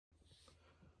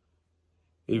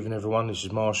Evening everyone, this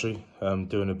is Marshy,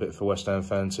 doing a bit for West Ham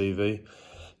Fan TV.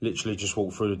 Literally just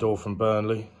walked through the door from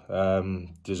Burnley.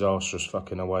 Disastrous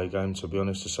fucking away game, to be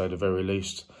honest, to say the very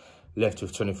least. Left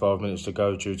with 25 minutes to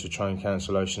go due to train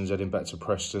cancellations, heading back to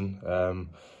Preston.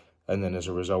 And then as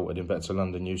a result, heading back to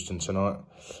London Euston tonight.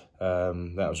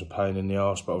 That was a pain in the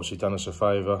arse, but obviously done us a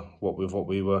favour, what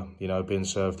we were, being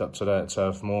served up today at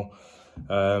Turf Moor.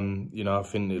 I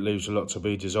think it leaves a lot to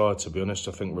be desired, to be honest.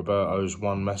 I think Roberto's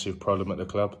one massive problem at the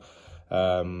club.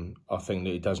 I think that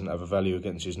he doesn't have a value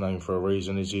against his name for a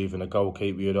reason. Is he even a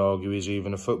goalkeeper, you'd argue? Is he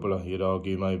even a footballer, you'd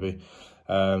argue, maybe?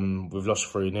 We've lost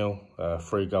 3-0.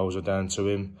 3 goals are down to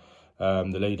him.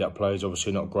 The lead-up play is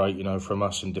obviously not great, from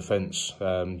us in defence.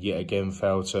 Yet again,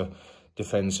 failed to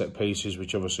defend set pieces,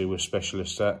 which obviously we're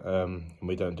specialists at. And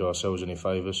we don't do ourselves any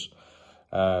favours.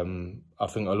 I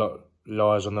think a lot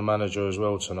lies on the manager as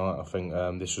well tonight. I think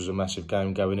this was a massive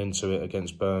game going into it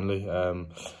against Burnley.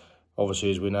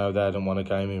 Obviously, as we know, they hadn't won a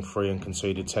game in 3 and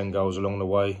conceded 10 goals along the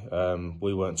way.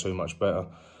 We weren't too much better.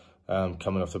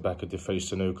 Coming off the back of defeats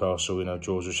to Newcastle,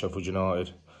 draws with Sheffield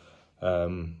United.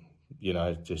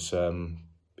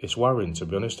 It's worrying, to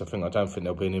be honest. I don't think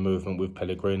there'll be any movement with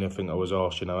Pellegrini. I think I was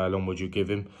asked, how long would you give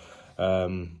him?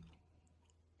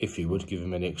 If you would give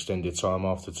him any extended time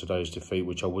after today's defeat,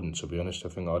 which I wouldn't, to be honest. I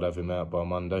think I'd have him out by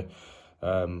Monday.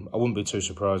 I wouldn't be too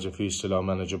surprised if he's still our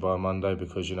manager by Monday,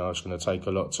 because, it's going to take a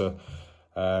lot to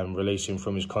release him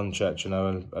from his contract. And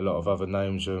a lot of other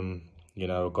names,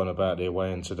 have gone about their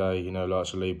way in today,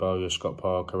 like Lee Bowyer, Scott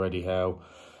Parker, Eddie Howe,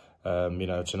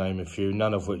 to name a few,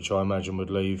 none of which I imagine would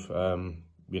leave. And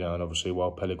obviously while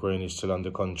Pellegrini's still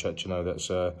under contract,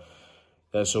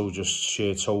 that's all just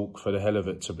sheer talk for the hell of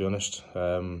it, to be honest.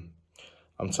 I'm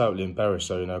totally embarrassed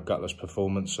though, gutless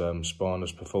performance,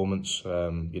 spineless performance. We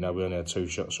only had 2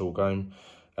 shots all game.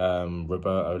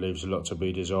 Roberto leaves a lot to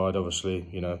be desired, obviously,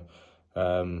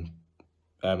 how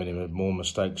many more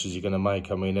mistakes is he going to make?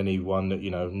 I mean, anyone that,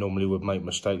 normally would make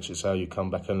mistakes, it's how you come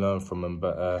back and learn from them.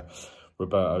 But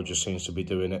Roberto just seems to be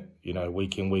doing it,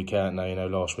 week in, week out now,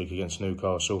 last week against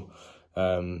Newcastle,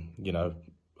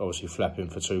 obviously flapping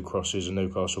for 2 crosses and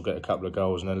Newcastle get a couple of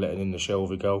goals and then letting in the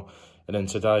Shelby goal. And then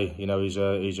today,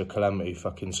 he's a calamity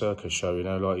fucking circus show,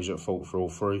 like he's at fault for all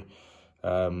 3.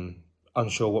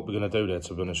 Unsure what we're going to do there,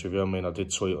 to be honest with you. I mean, I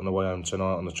did tweet on the way home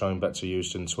tonight on the train back to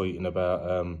Euston, tweeting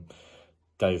about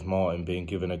Dave Martin being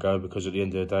given a go, because at the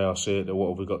end of the day, I see it that what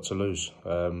have we got to lose?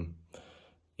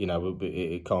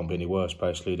 It can't be any worse,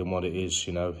 basically, than what it is,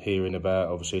 hearing about,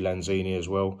 obviously, Lanzini as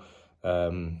well.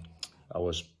 I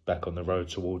was back on the road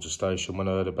towards the station when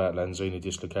I heard about Lanzini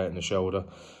dislocating the shoulder,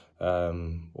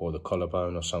 or the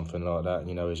collarbone or something like that.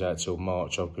 He's out till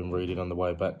March. I've been reading on the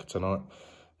way back tonight.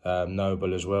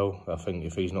 Noble as well. I think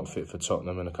if he's not fit for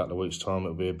Tottenham in a couple of weeks' time,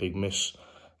 it'll be a big miss.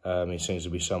 He seems to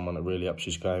be someone that really ups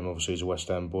his game. Obviously, he's a West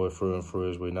Ham boy through and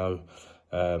through, as we know.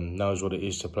 Knows what it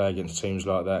is to play against teams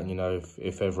like that. And,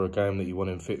 if ever a game that you want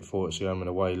him fit for, it's the home and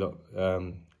away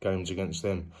games against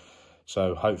them.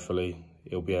 So hopefully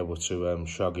he'll be able to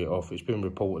shrug it off. It's been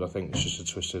reported, I think it's just a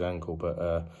twisted ankle,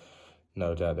 but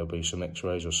no doubt there'll be some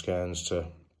x-rays or scans to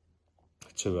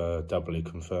doubly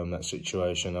confirm that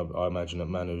situation. I imagine that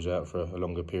Manu's out for a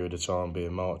longer period of time,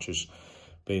 being March is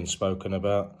being spoken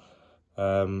about.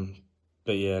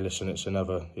 But yeah, listen, it's an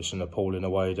appalling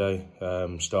away day,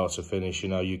 start to finish.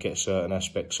 You get certain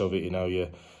aspects of it.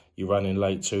 You're running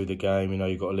late to the game.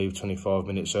 You've got to leave 25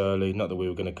 minutes early. Not that we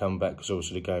were going to come back, because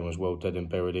obviously the game was well dead and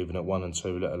buried, even at 1 and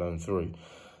 2, let alone 3.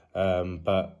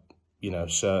 But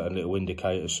certain little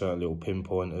indicators, certain little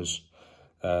pinpointers,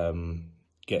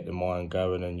 get the mind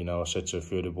going. And I said to a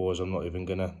few of the boys, I'm not even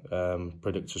going to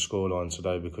predict a scoreline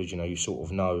today, because you sort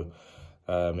of know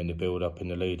in the build-up, in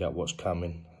the lead-up, what's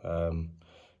coming.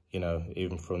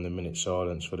 Even from the minute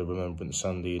silence for the Remembrance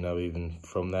Sunday, even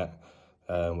from that,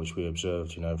 which we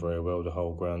observed, very well, the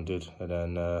whole ground did. And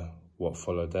then what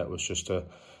followed that was just a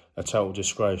total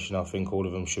disgrace. I think all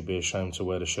of them should be ashamed to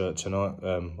wear the shirt tonight,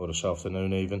 or this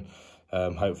afternoon even.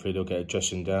 Hopefully they'll get a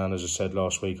dressing down. As I said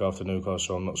last week after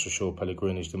Newcastle, I'm not so sure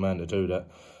Pellegrini's the man to do that.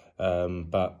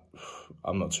 But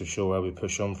I'm not too sure how we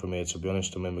push on from here, to be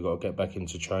honest. I mean, we've got to get back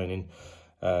into training,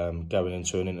 going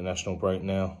into an international break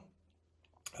now,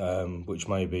 which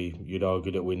maybe you'd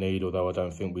argue that we need, although I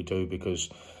don't think we do, because,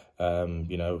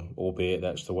 albeit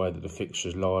that's the way that the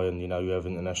fixtures lie, and, you have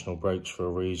international breaks for a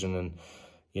reason, and,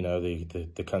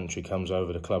 the country comes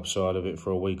over the club side of it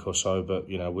for a week or so, but,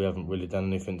 we haven't really done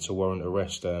anything to warrant a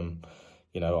rest. I'd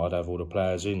have all the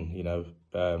players in,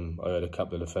 I heard a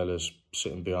couple of the fellas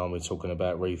sitting behind me talking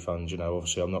about refunds.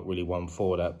 Obviously I'm not really one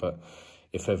for that, but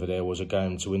if ever there was a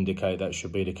game to indicate that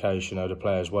should be the case, you know, the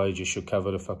players' wages should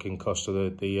cover the fucking cost of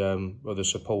the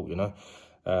support, you know.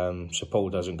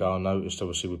 Support doesn't go unnoticed.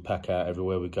 Obviously, we pack out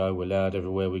everywhere we go. We're loud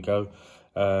everywhere we go.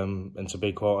 And to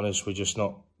be quite honest,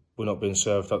 we're not being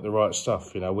served up the right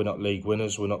stuff. You know, we're not league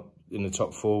winners. We're not in the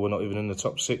top 4. We're not even in the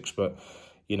top 6. But,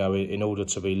 you know, in order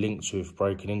to be linked with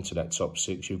breaking into that top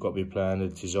 6, you've got to be playing a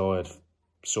desired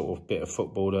sort of bit of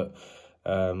football that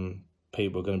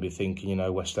people are going to be thinking, you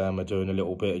know, West Ham are doing a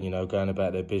little bit and, you know, going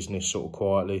about their business sort of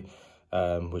quietly,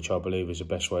 which I believe is the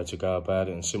best way to go about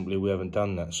it. And simply we haven't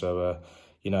done that. So,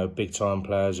 you know, big-time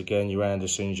players again, your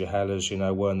Andersons, your Hallers, you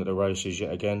know, weren't at the races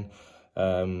yet again.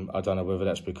 I don't know whether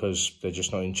that's because they're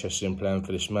just not interested in playing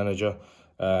for this manager.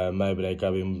 Maybe they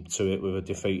go into it with a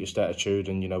defeatist attitude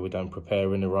and, you know, we don't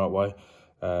prepare in the right way.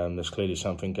 There's clearly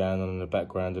something going on in the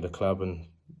background of the club and,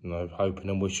 you know, hoping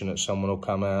and wishing that someone will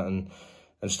come out and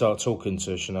start talking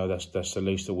to us. You know, that's the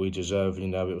least that we deserve. You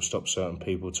know, it will stop certain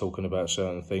people talking about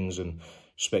certain things and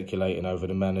speculating over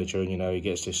the manager. And, you know, he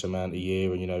gets this amount a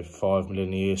year and, you know, 5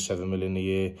 million a year, 7 million a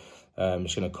year.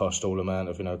 It's going to cost all amount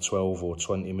of, you know, 12 or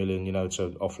 20 million, you know, to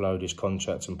offload his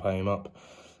contract and pay him up.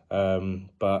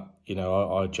 But, you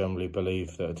know, I generally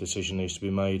believe that a decision needs to be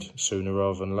made sooner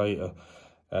rather than later.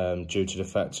 Due to the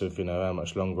fact of, you know, how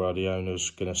much longer are the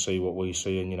owners going to see what we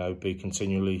see and, you know, be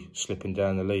continually slipping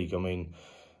down the league. I mean,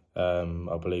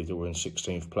 I believe that we're in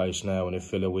 16th place now, and if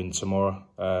Villa win tomorrow,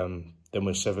 then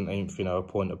we're 17th, you know, a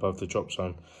point above the drop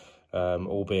zone.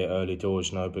 Albeit early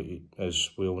doors, you know, but as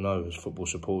we all know, as football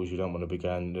supporters, you don't want to be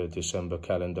going the December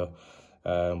calendar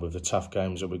with the tough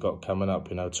games that we've got coming up,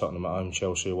 you know, Tottenham at home,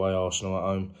 Chelsea away, Arsenal at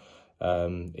home.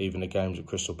 Even the games at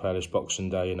Crystal Palace, Boxing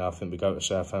Day, you know, I think we go to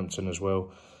Southampton as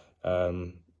well.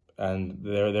 And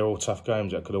they're all tough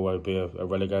games. That could always be a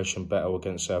relegation battle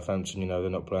against Southampton. You know, they're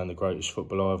not playing the greatest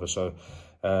football either. So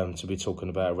to be talking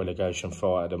about a relegation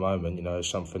fight at the moment, you know, is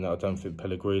something that I don't think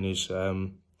Pellegrini's,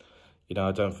 you know,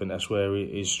 I don't think that's where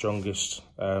his strongest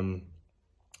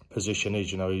position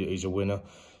is. You know, he's a winner.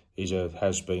 He's a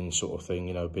has-been sort of thing,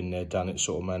 you know, been there, done it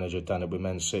sort of manager, done it with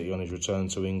Man City on his return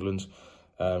to England.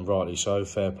 Rightly so,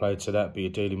 fair play to that, but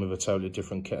you're dealing with a totally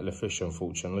different kettle of fish,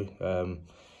 unfortunately.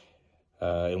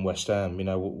 In West Ham, you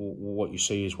know, what you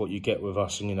see is what you get with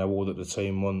us, and, you know, all that the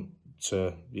team want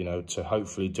to, you know, to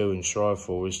hopefully do and strive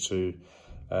for is to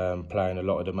play in a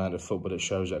lot of the amount of football that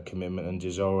shows that commitment and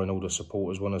desire, and all the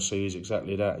supporters want to see is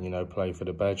exactly that, and, you know, play for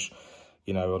the badge,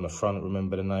 you know, on the front,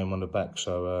 remember the name on the back.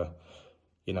 So,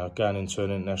 you know, going into an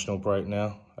international break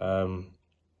now,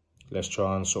 let's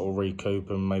try and sort of recoup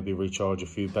and maybe recharge a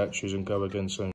few batteries and go again soon.